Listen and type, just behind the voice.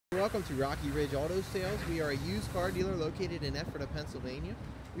Welcome to Rocky Ridge Auto Sales. We are a used car dealer located in Ephrata, Pennsylvania.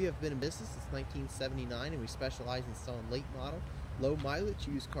 We have been in business since 1979 and we specialize in selling late model, low mileage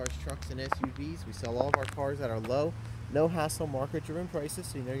used cars, trucks, and SUVs. We sell all of our cars at our low, no hassle, market driven prices,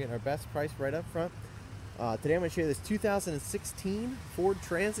 so you know you're getting our best price right up front. Today I'm going to show you this 2016 Ford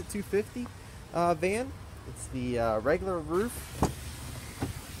Transit 250 van. It's the regular roof,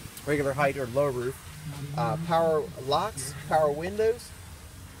 regular height or low roof, power locks, power windows,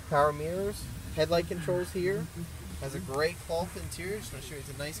 power mirrors, headlight controls here. Has a gray cloth interior. Just want to show you it's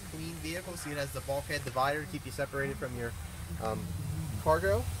a nice clean vehicle. See, it has the bulkhead divider to keep you separated from your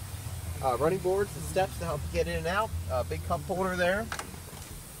cargo. Running boards and steps to help you get in and out. Big cup holder there.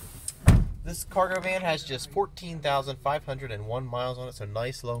 This cargo van has just 14,501 miles on it, so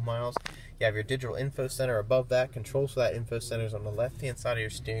nice low miles. You have your digital info center above that. Controls for that info center is on the left-hand side of your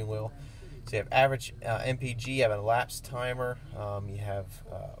steering wheel. So you have average MPG, you have a lapse timer, you have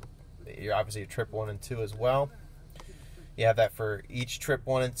obviously your trip 1 and 2 as well. You have that for each trip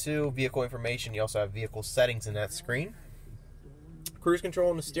 1 and 2, vehicle information. You also have vehicle settings in that screen. Cruise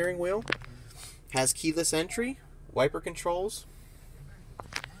control on the steering wheel. Has keyless entry, wiper controls,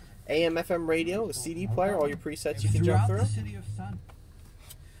 AM FM radio, a CD player, all your presets you can jump through.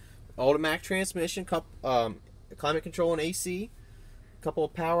 Automatic transmission, climate control and AC. Couple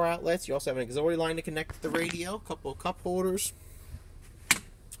of power outlets. You also have an auxiliary line to connect to the radio. Couple of cup holders.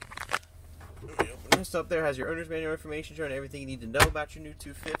 This up there has your owner's manual information showing everything you need to know about your new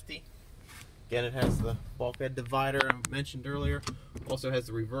 250. Again, it has the bulkhead divider I mentioned earlier. Also has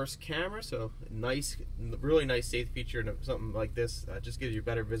the reverse camera, so nice, really nice safety feature. Something like this just gives you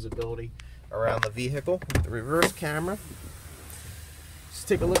better visibility around the vehicle with the reverse camera. Just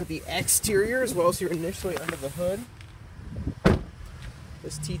take a look at the exterior as well as here initially under the hood.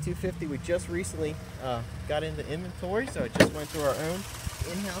 This T250 we just recently got into inventory, so it just went through our own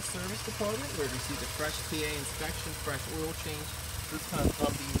in-house service department where we received a fresh PA inspection, fresh oil change. This time it's going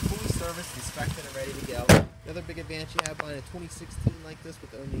to be fully serviced, inspected, and ready to go. Another big advantage you have buying a 2016 like this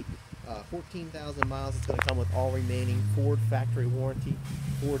with only 14,000 miles. It's going to come with all remaining Ford factory warranty.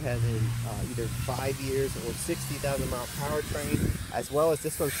 Ford has a either 5 years or 60,000 mile powertrain, as well as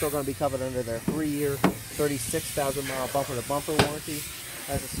this one's still going to be covered under their 3-year, 36,000 mile bumper-to-bumper warranty.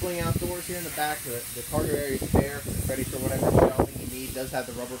 Has a swing out doors here in the back. The cargo area is bare, ready for whatever shelving you need. It does have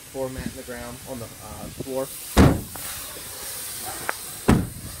the rubber floor mat in the ground on the floor.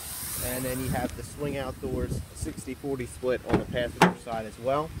 And then you have the swing out doors, 60-40 split on the passenger side as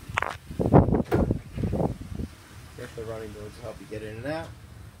well. There's the running doors to help you get in and out.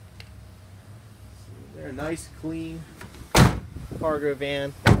 They're a nice, clean cargo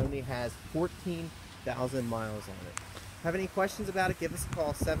van that only has 14,000 miles on it. Have any questions about it, give us a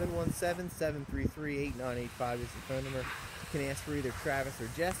call. 717-733-8985 is the phone number. You can ask for either Travis or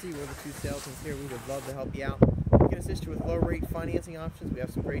Jesse. We're the two salesmen here. We would love to help you out. We can assist you with low rate financing options. We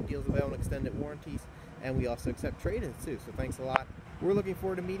have some great deals available and extended warranties, and we also accept trade-ins too. So thanks a lot. We're looking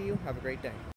forward to meeting you. Have a great day.